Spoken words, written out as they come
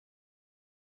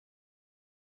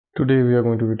Today we are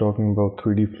going to be talking about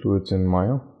 3D fluids in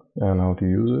Maya and how to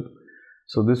use it.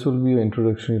 So this will be an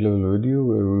introductory level video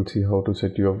where we will see how to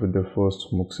set you up with the first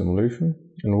smoke simulation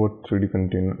and what 3D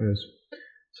container is.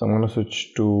 So I'm going to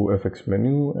switch to FX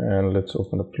menu and let's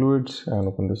open up fluids and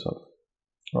open this up.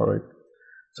 Alright,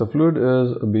 so fluid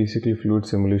is basically fluid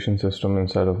simulation system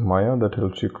inside of Maya that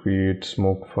helps you create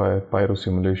smoke, fire, pyro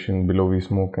simulation, below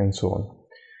smoke and so on.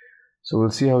 So we'll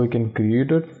see how we can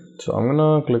create it. So I'm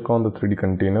gonna click on the 3D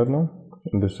container now,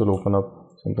 and this will open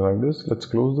up something like this. Let's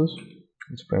close this.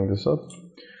 Let's bring this up.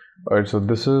 Alright, so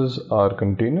this is our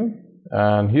container,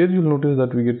 and here you'll notice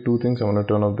that we get two things. I'm gonna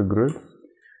turn off the grid.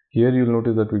 Here you'll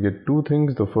notice that we get two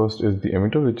things. The first is the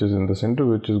emitter, which is in the center,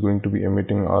 which is going to be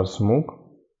emitting our smoke,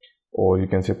 or you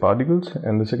can say particles.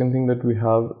 And the second thing that we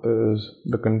have is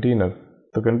the container.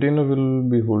 The container will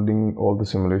be holding all the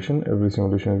simulation. Every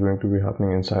simulation is going to be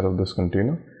happening inside of this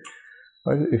container.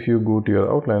 Right. If you go to your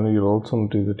outliner, you'll also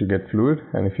notice that you get fluid,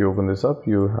 and if you open this up,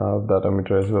 you have that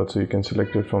emitter as well, so you can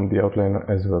select it from the outliner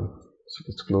as well. So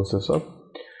let's close this up.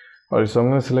 Alright, so I'm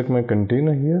going to select my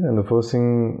container here, and the first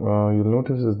thing you'll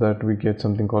notice is that we get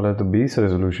something called as the base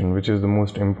resolution, which is the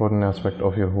most important aspect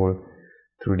of your whole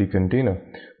 3D container,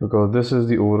 because this is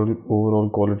the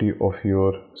overall quality of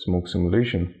your smoke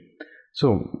simulation.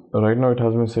 So right now it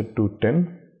has been set to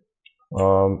 10.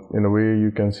 In a way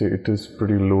you can say it is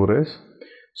pretty low res.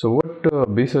 So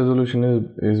what base resolution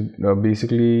is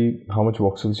basically how much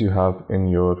voxels you have in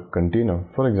your container.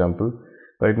 For example,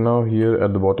 right now here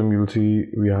at the bottom you'll see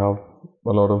we have a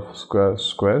lot of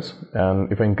squares, and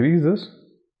if I increase this,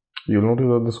 you'll notice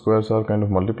that the squares are kind of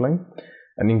multiplying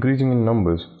and increasing in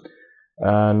numbers,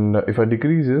 and if I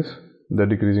decrease this, they're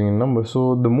decreasing in numbers.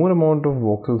 So the more amount of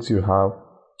voxels you have,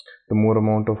 the more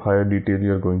amount of higher detail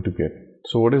you're going to get.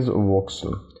 So what is a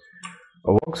voxel?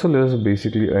 A voxel is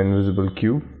basically an invisible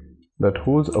cube that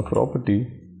holds a property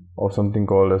of something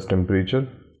called as temperature,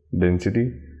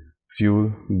 density,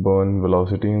 fuel, burn,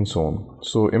 velocity and so on.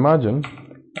 So imagine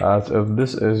as if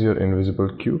this is your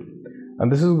invisible cube,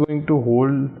 and this is going to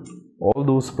hold all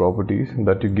those properties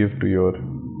that you give to your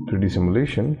 3D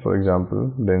simulation, for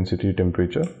example density,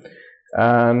 temperature,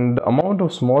 and the amount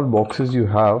of small boxes you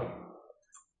have,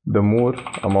 the more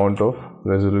amount of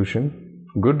resolution,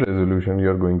 good resolution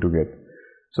you are going to get.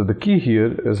 So the key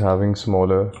here is having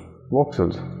smaller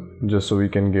voxels, just so we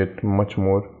can get much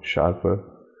more sharper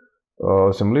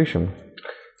simulation.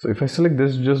 So if I select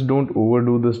this, just don't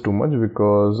overdo this too much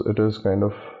because it is kind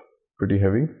of pretty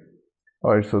heavy.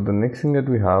 Alright, so the next thing that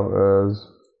we have is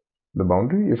the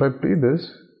boundary. If I play this,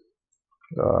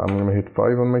 I'm going to hit 5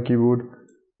 on my keyboard.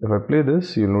 If I play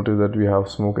this, you'll notice that we have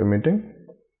smoke emitting.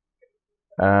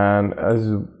 And as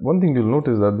one thing you'll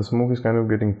notice that the smoke is kind of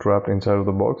getting trapped inside of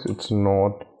the box. It's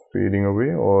not fading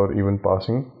away or even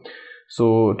passing.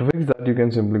 So to fix that, you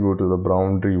can simply go to the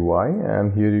boundary Y,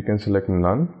 and here you can select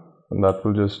none, and that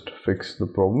will just fix the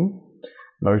problem.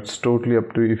 Now it's totally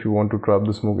up to you if you want to trap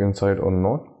the smoke inside or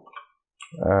not.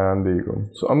 And there you go.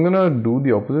 So I'm gonna do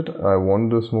the opposite. I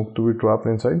want the smoke to be trapped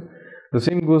inside. The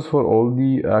same goes for all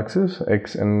the axes,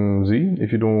 X and Z.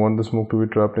 If you don't want the smoke to be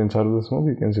trapped inside of the smoke,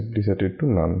 you can simply set it to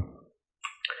none.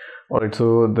 Alright,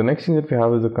 so the next thing that we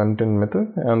have is the content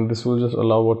method, and this will just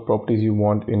allow what properties you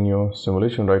want in your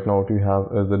simulation. Right now what we have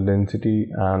is the density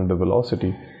and the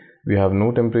velocity. We have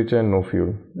no temperature and no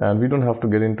fuel, and we don't have to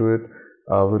get into it.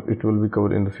 It will be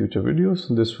covered in the future videos.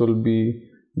 This will be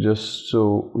just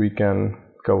so we can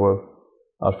cover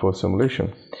our first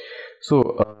simulation. So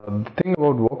the thing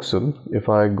about voxel, if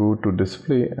I go to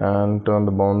display and turn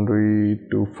the boundary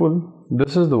to full,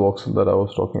 this is the voxel that I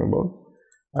was talking about,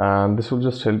 and this will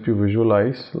just help you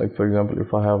visualize. Like for example,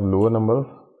 if I have lower number of,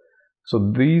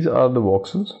 so these are the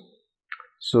voxels.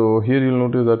 So here you'll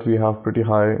notice that we have pretty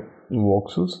high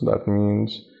voxels. That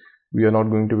means we are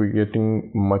not going to be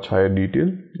getting much higher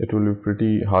detail. It will be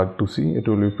pretty hard to see. It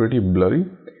will be pretty blurry.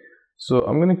 So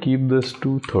I'm going to keep this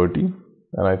to 30.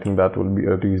 And I think that will be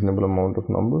a reasonable amount of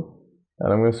number,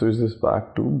 and I'm going to switch this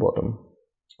back to bottom.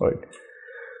 Right.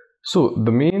 So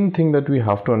the main thing that we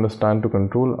have to understand to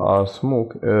control our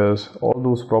smoke is all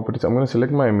those properties. I'm going to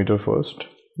select my emitter first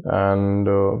and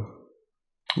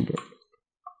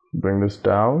bring this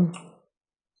down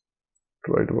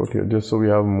to right about here, just so we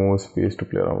have more space to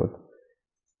play around with.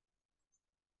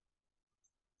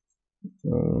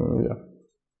 Yeah.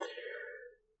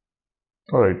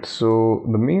 Alright, so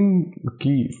the main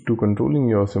key to controlling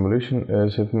your simulation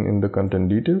is hidden in the content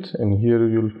details, and here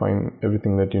you'll find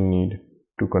everything that you need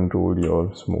to control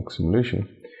your smoke simulation.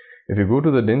 If you go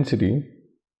to the density,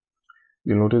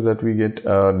 you'll notice that we get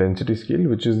a density scale,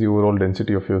 which is the overall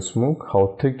density of your smoke,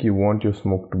 how thick you want your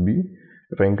smoke to be.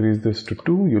 If I increase this to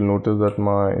 2, you'll notice that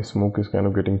my smoke is kind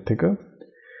of getting thicker.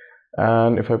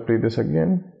 And if I play this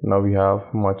again, now we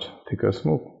have much thicker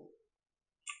smoke.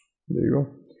 There you go.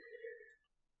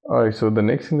 Alright, so the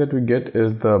next thing that we get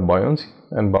is the buoyancy,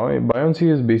 and buoyancy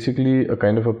is basically a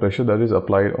kind of a pressure that is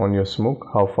applied on your smoke,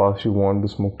 how fast you want the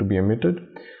smoke to be emitted,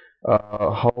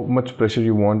 how much pressure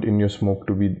you want in your smoke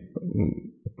to be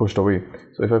pushed away.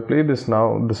 So if I play this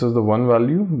now, this is the one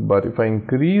value, but if I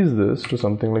increase this to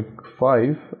something like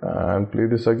 5 and play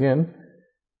this again,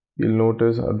 you'll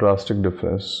notice a drastic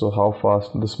difference. So how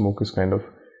fast the smoke is kind of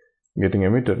getting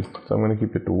emitted. So I'm going to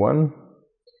keep it to 1.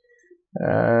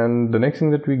 And the next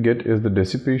thing that we get is the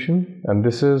dissipation, and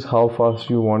this is how fast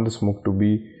you want the smoke to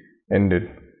be ended,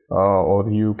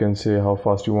 or you can say how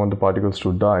fast you want the particles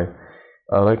to die.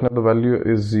 Right now the value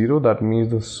is 0. That means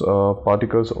the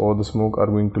particles or the smoke are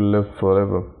going to live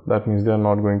forever. That means they are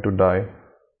not going to die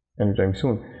anytime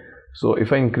soon. So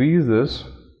if I increase this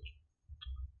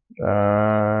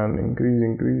and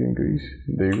increase,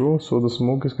 there you go. So the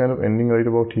smoke is kind of ending right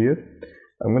about here.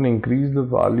 I'm going to increase the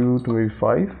value to maybe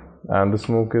 5, and the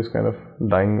smoke is kind of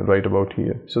dying right about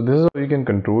here. So this is how you can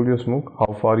control your smoke,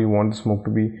 how far you want the smoke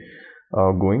to be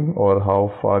going, or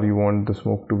how far you want the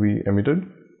smoke to be emitted.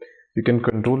 You can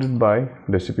control it by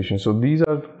dissipation. So these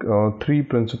are three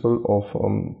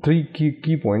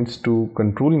key points to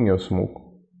controlling your smoke,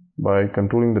 by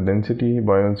controlling the density,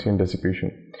 buoyancy, and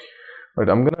dissipation. Right,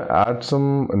 I'm gonna add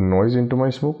some noise into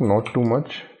my smoke, not too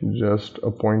much, just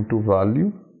a 0.2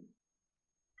 value.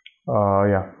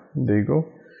 Yeah, there you go.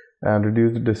 And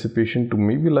reduce the dissipation to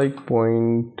maybe like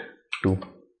 0.2.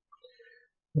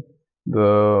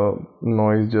 The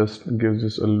noise just gives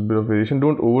us a little bit of variation.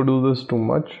 Don't overdo this too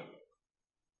much.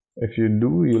 If you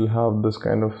do, you'll have this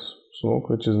kind of smoke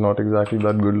which is not exactly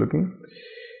that good looking.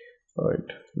 Alright,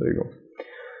 there you go.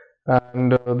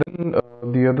 And then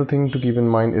the other thing to keep in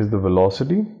mind is the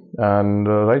velocity. And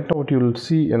right now what you'll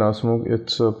see in our smoke,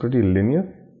 it's pretty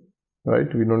linear,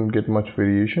 right? We don't get much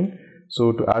variation.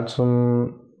 So to add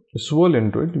some swirl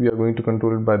into it, we are going to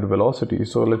control it by the velocity.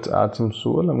 So let's add some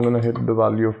swirl. I'm going to hit the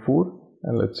value of 4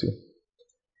 and let's see.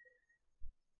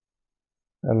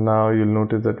 And now you'll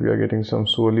notice that we are getting some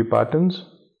swirly patterns.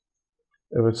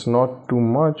 If it's not too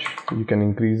much, you can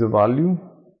increase the value,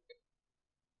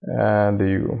 and there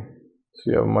you go.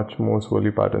 So you have much more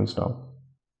swirly patterns now,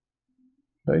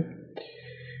 right?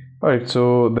 Alright,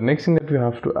 so the next thing that we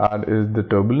have to add is the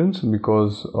turbulence,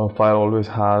 because fire always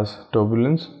has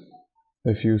turbulence.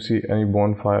 If you see any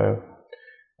bonfire,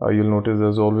 you'll notice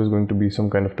there's always going to be some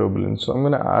kind of turbulence. So I'm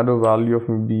going to add a value of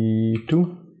maybe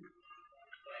 2.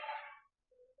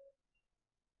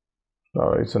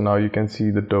 Alright, so now you can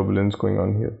see the turbulence going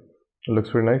on here. It looks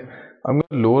very nice. I'm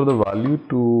going to lower the value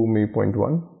to maybe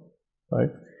 0.1. Right.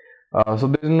 So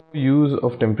there is no use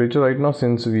of temperature right now,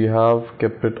 since we have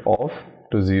kept it off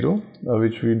to 0,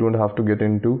 which we don't have to get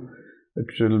into. It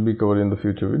will be covered in the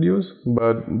future videos,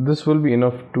 but this will be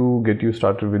enough to get you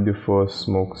started with your first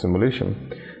smoke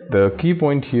simulation. The key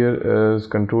point here is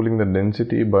controlling the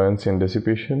density, buoyancy, and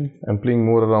dissipation, and playing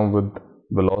more around with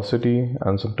velocity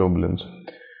and some turbulence.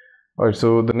 Alright,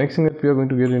 so the next thing that we are going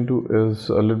to get into is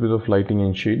a little bit of lighting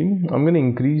and shading. I'm going to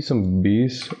increase some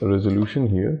base resolution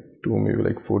here to maybe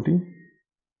like 40.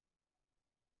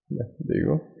 Yeah, there you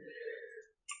go.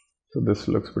 So this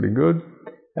looks pretty good.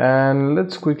 And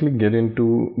let's quickly get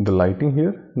into the lighting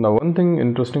here. Now, one thing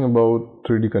interesting about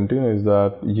 3D Container is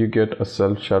that you get a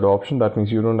self shadow option. That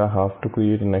means you don't have to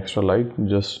create an extra light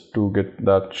just to get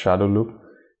that shadow look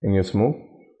in your smoke.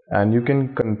 And you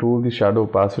can control the shadow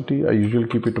opacity. I usually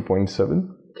keep it to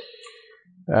 0.7,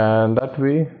 and that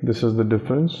way this is the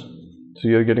difference. So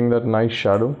you're getting that nice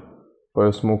shadow for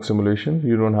a smoke simulation.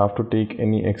 You don't have to take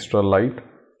any extra light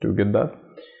to get that.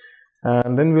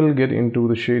 And then we'll get into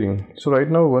the shading. So right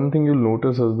now, one thing you'll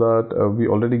notice is that we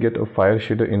already get a fire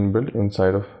shader inbuilt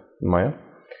inside of Maya,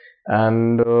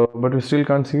 and but we still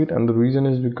can't see it, and the reason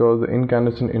is because the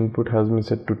incandescent input has been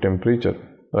set to temperature.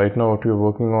 Right now what we are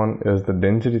working on is the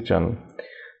density channel.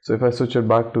 So if I switch it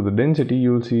back to the density,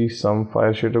 you'll see some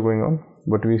fire shader going on,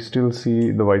 but we still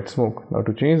see the white smoke. Now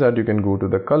to change that, you can go to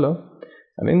the color,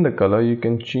 and in the color you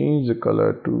can change the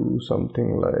color to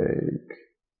something like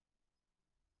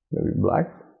maybe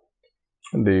black,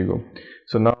 and there you go.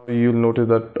 So now you'll notice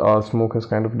that our smoke has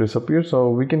kind of disappeared. So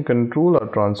we can control our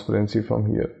transparency from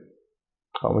here,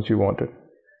 how much you want it,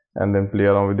 and then play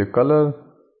around with the color.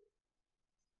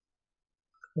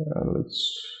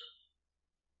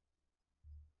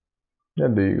 Yeah,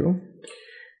 there you go.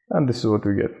 And this is what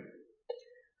we get.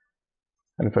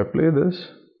 And if I play this,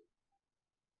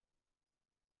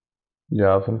 you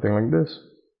have something like this.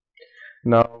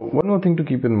 Now, one more thing to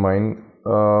keep in mind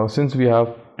since we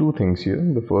have two things here,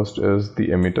 the first is the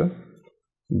emitter,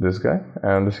 this guy,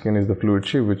 and the second is the fluid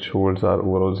shape, which holds our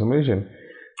overall simulation.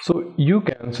 So you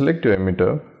can select your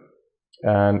emitter,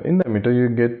 and in the emitter you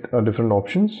get different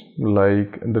options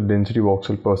like the density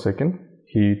voxel per second,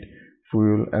 heat,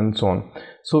 fuel, and so on.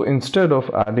 So instead of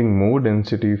adding more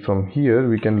density from here,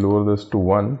 we can lower this to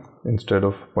 1 instead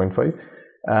of 0.5,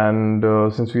 and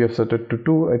since we have set it to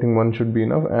 2, I think 1 should be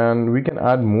enough, and we can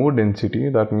add more density.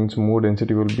 That means more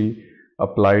density will be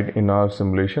applied in our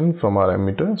simulation from our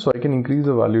emitter. So I can increase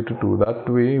the value to 2. That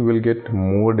way we'll get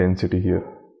more density here,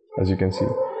 as you can see.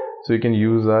 So you can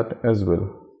use that as well.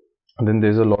 And then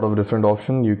there's a lot of different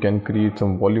options. You can create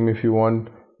some volume if you want,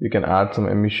 you can add some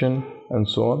emission and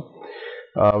so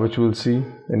on, which we'll see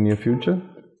in near future.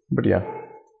 But yeah,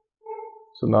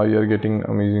 so now you're getting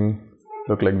amazing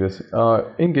look like this.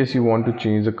 In case you want to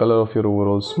change the color of your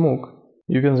overall smoke,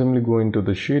 you can simply go into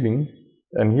the shading,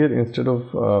 and here instead of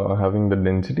having the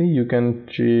density, you can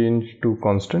change to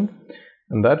constant,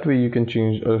 and that way you can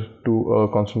change to a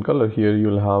constant color. Here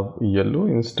you'll have yellow.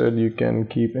 Instead you can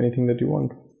keep anything that you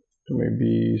want, so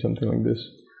maybe something like this.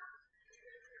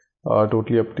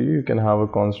 Totally up to you. You can have a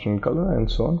constant color and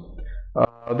so on. There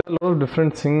are a lot of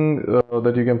different things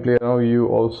that you can play around. You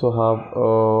also have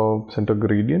a center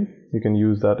gradient. You can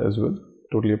use that as well.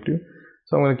 Totally up to you.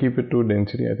 So I'm going to keep it to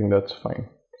density. I think that's fine.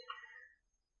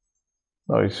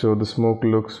 Alright, so the smoke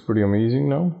looks pretty amazing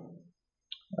now,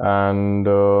 and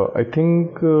I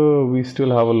think we still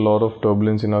have a lot of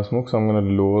turbulence in our smoke, so I'm going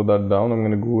to lower that down. I'm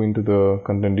going to go into the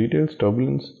content details,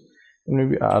 turbulence, and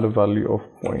maybe add a value of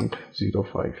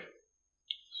 0.05.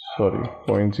 Sorry,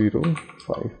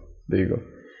 0.05. There you go.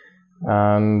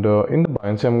 And in the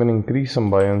buoyancy, I'm going to increase some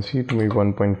buoyancy to maybe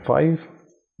 1.5,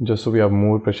 just so we have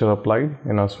more pressure applied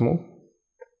in our smoke.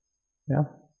 Yeah,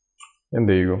 and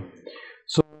there you go.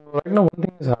 So right now one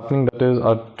thing is happening, that is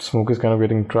our smoke is kind of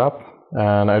getting trapped,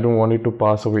 and I don't want it to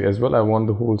pass away as well. I want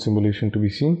the whole simulation to be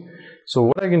seen. So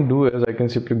what I can do is I can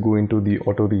simply go into the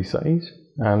auto resize,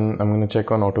 and I'm going to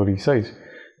check on auto resize.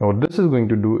 Now what this is going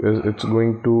to do is it's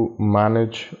going to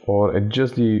manage or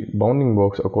adjust the bounding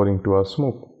box according to our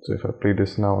smoke. So if I play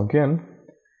this now again,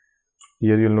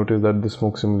 here you'll notice that the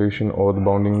smoke simulation or the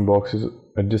bounding box is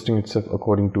adjusting itself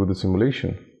according to the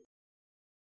simulation.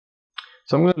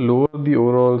 So I'm going to lower the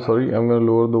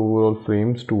overall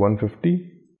frames to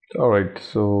 150. Alright,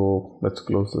 so let's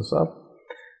close this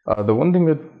up. The one thing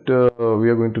that we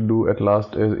are going to do at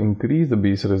last is increase the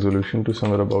base resolution to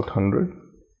somewhere about 100.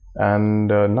 And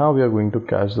now we are going to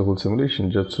cache the whole simulation,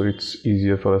 just so it's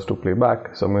easier for us to play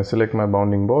back. So I'm going to select my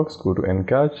bounding box, go to N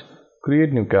cache,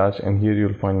 create new cache, and here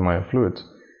you'll find Maya fluids.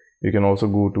 You can also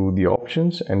go to the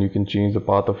options and you can change the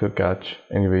path of your cache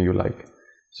any way you like.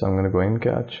 So I'm going to go in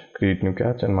cache, create new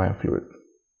cache, and Maya fluid.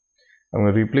 I'm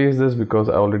going to replace this because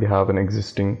I already have an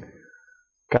existing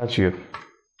cache here.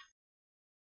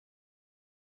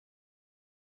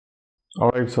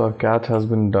 Alright, so our cache has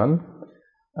been done,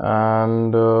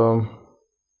 and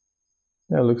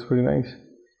yeah, it looks pretty nice.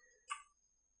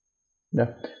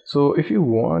 Yeah, so if you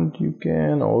want, you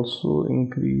can also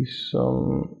increase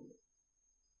some,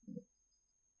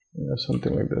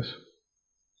 something like this.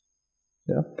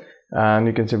 Yeah, and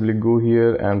you can simply go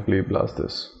here and play blast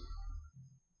this.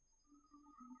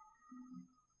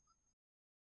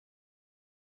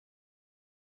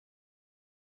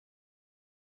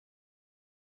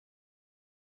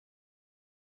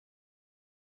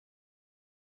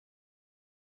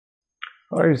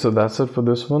 Alright, so that's it for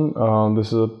this one. This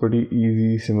is a pretty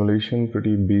easy simulation,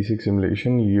 pretty basic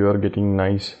simulation. You are getting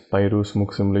nice pyro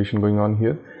smoke simulation going on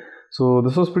here. So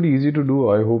this was pretty easy to do.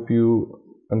 I hope you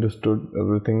understood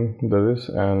everything there is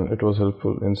and it was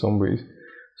helpful in some ways.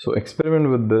 So experiment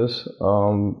with this.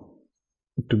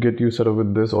 To get you set up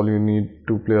with this, all you need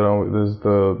to play around with is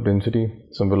the density,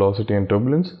 some velocity and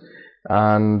turbulence.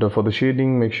 And for the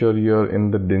shading, make sure you're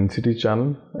in the density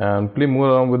channel and play more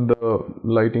around with the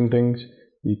lighting things.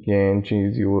 You can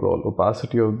change the overall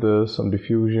opacity of this, some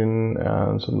diffusion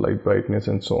and some light brightness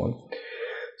and so on.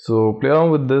 So play around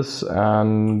with this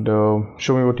and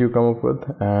show me what you come up with,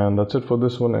 and that's it for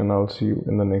this one, and I'll see you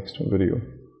in the next video.